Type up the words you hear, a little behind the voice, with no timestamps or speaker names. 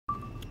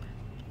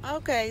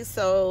Okay,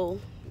 so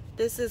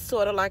this is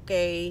sort of like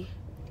a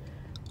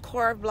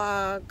core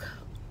vlog.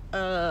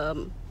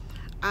 Um,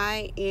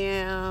 I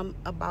am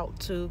about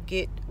to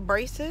get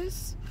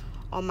braces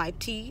on my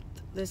teeth.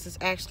 This is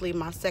actually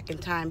my second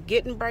time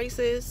getting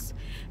braces,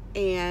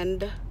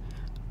 and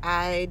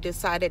I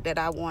decided that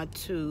I want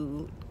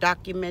to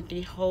document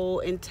the whole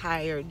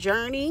entire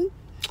journey.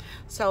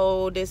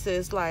 So this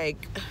is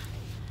like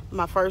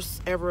my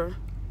first ever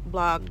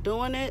vlog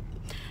doing it.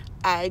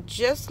 I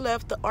just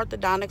left the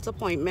orthodontics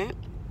appointment.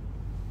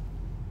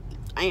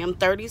 I am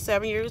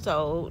 37 years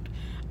old.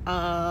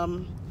 I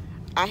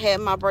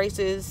had my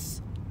braces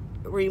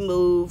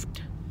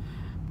removed,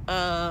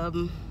 I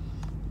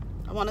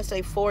want to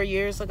say 4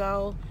 years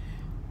ago.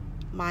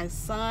 My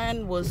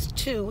son was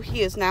 2.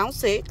 He is now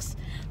 6.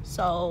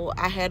 So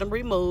I had him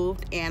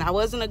removed, and I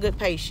wasn't a good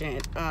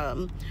patient.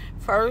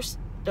 First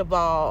of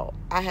all,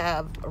 I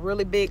have a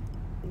really big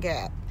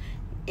gap,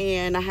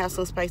 and I have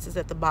some spaces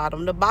at the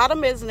bottom. The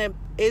bottom isn't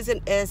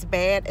as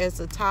bad as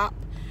the top,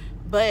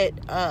 but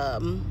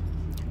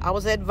I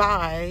was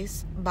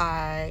advised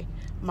by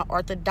my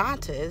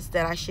orthodontist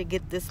that I should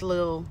get this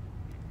little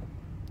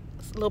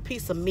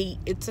piece of meat.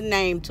 It's a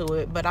name to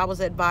it, but I was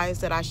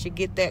advised that I should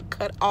get that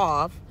cut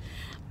off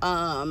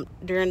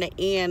during the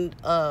end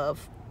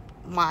of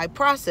my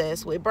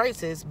process with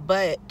braces,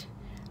 but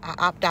I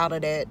opt out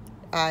of that.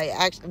 I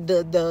actually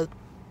the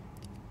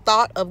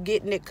thought of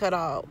getting it cut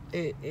off,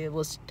 it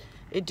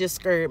just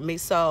scared me.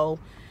 So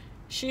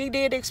she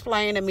did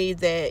explain to me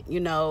that,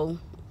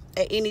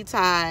 at any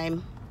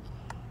time,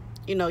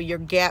 your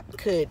gap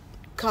could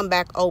come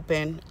back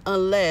open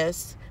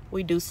unless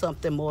we do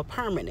something more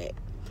permanent.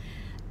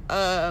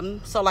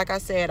 So like I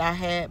said, I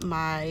had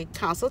my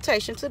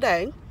consultation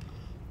today,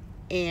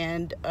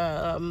 and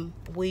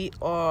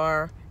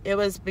it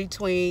was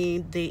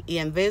between the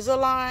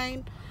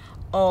Invisalign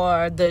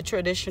or the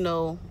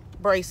traditional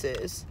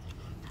braces.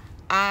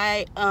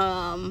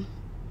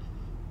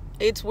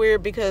 It's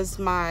weird because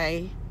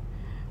my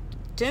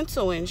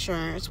dental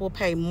insurance will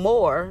pay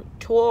more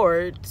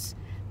towards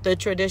the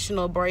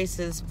traditional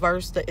braces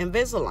versus the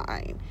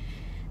Invisalign.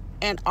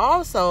 And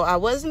also, I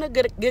wasn't a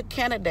good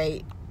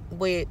candidate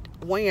with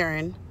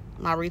wearing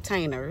my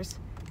retainers.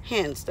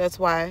 Hence, that's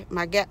why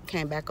my gap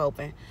came back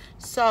open.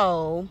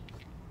 So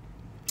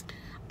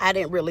I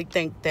didn't really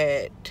think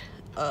that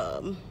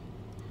the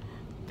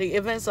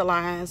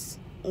Invisaligns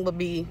would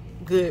be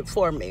good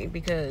for me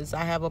because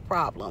I have a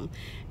problem.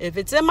 If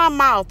it's in my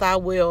mouth,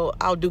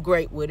 I'll do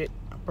great with it.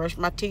 I brush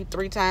my teeth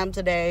 3 times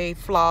a day,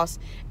 floss,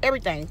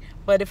 everything.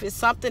 But if it's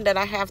something that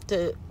I have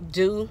to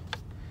do,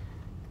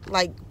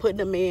 like putting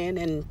them in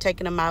and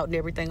taking them out and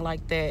everything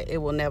like that, it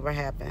will never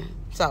happen.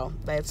 So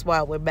that's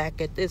why we're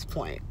back at this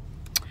point.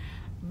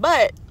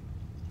 But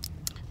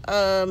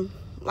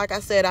like I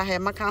said, I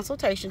had my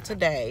consultation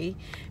today.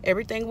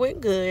 Everything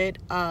went good.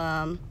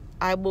 I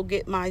will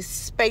get my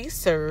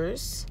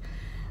spacers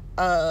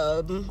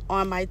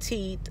on my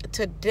teeth.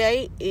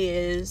 Today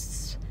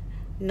is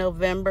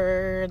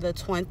November the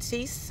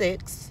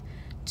 26th,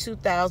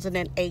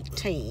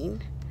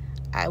 2018.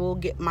 I will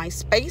get my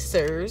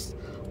spacers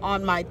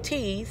on my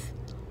teeth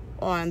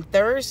on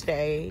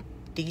Thursday,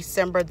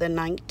 December the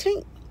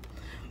 19th.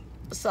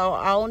 So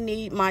I'll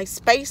need my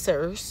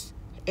spacers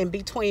in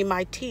between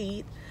my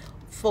teeth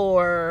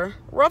for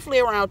roughly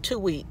around 2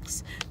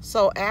 weeks.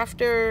 So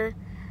after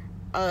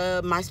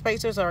my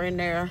spacers are in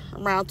there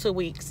around 2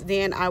 weeks,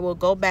 then I will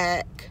go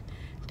back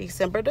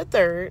December the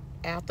 3rd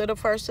after the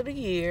first of the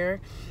year,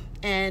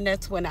 and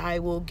that's when I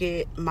will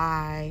get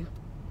my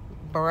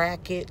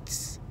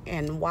brackets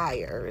and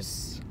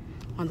wires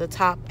on the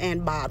top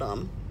and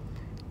bottom,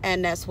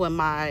 and that's when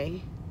my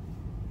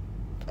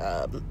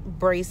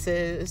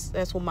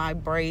that's when my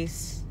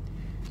brace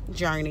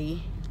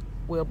journey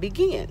will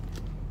begin.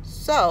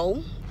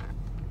 So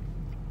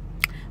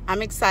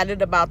I'm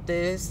excited about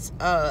this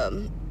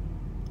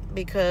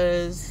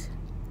because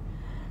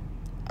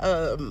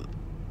I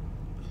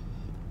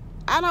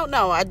don't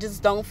know, I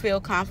just don't feel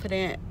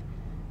confident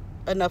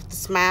enough to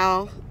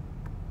smile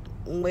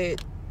with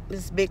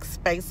this big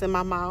space in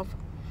my mouth.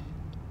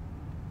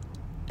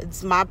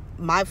 It's my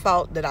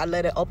fault that I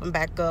let it open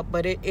back up,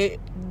 but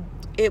it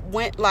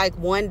went like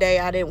one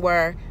night I didn't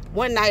wear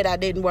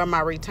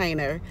my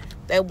retainer.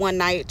 That one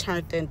night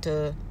turned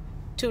into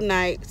 2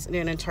 nights, and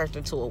then it turned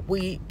into a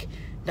week.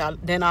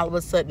 Then all of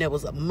a sudden it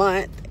was a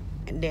month,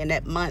 and then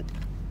that month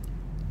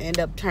ended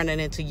up turning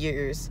into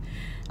years.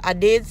 I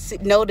did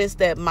notice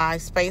that my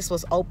space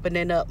was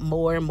opening up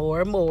more and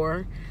more and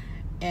more,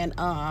 and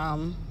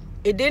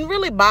it didn't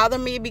really bother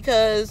me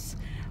because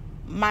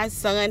my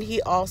son,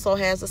 he also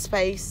has a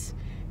space,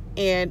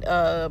 and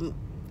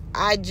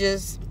I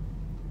just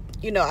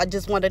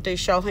wanted to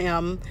show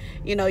him,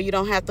 you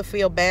don't have to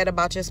feel bad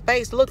about your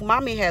space. Look,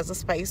 mommy has a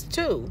space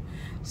too.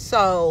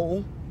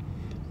 So,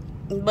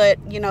 but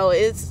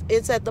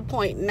it's at the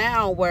point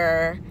now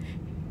where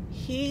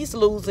he's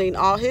losing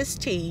all his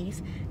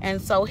teeth,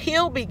 and so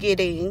he'll be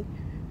getting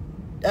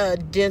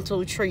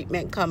dental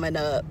treatment coming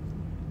up.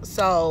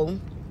 So,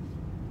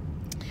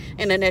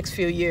 in the next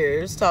few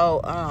years.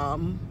 So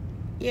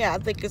yeah, I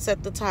think it's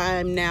at the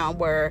time now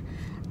where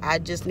I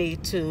just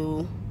need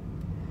to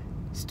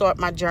start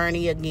my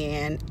journey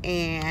again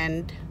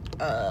and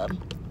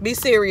be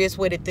serious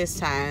with it this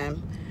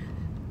time.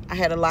 I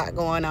had a lot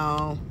going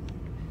on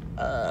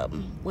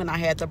when I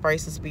had the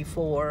braces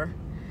before.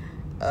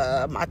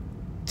 I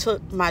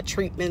took my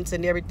treatments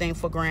and everything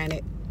for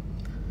granted.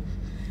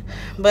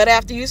 But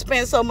after you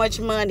spend so much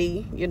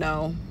money, you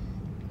know,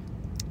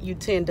 you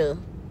tend to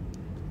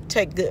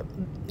take good,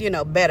 you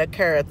know, better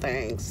care of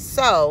things.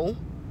 So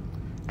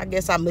I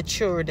guess I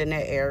matured in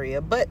that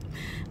area. But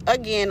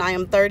again, I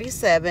am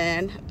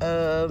 37.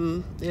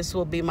 This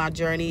will be my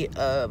journey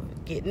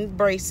of getting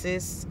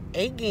braces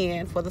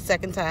again for the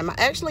second time. I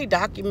actually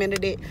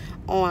documented it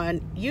on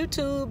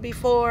YouTube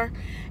before,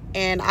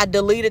 and I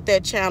deleted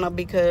that channel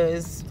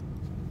because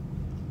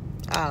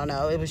I don't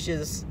know, it was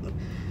just,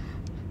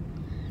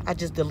 I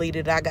just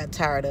deleted it. I got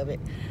tired of it.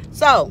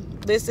 So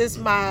this is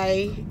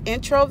my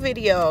intro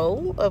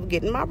video of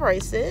getting my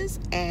braces,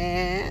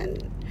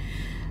 and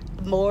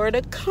more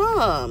to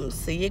come.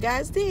 See you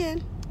guys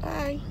then.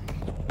 Bye.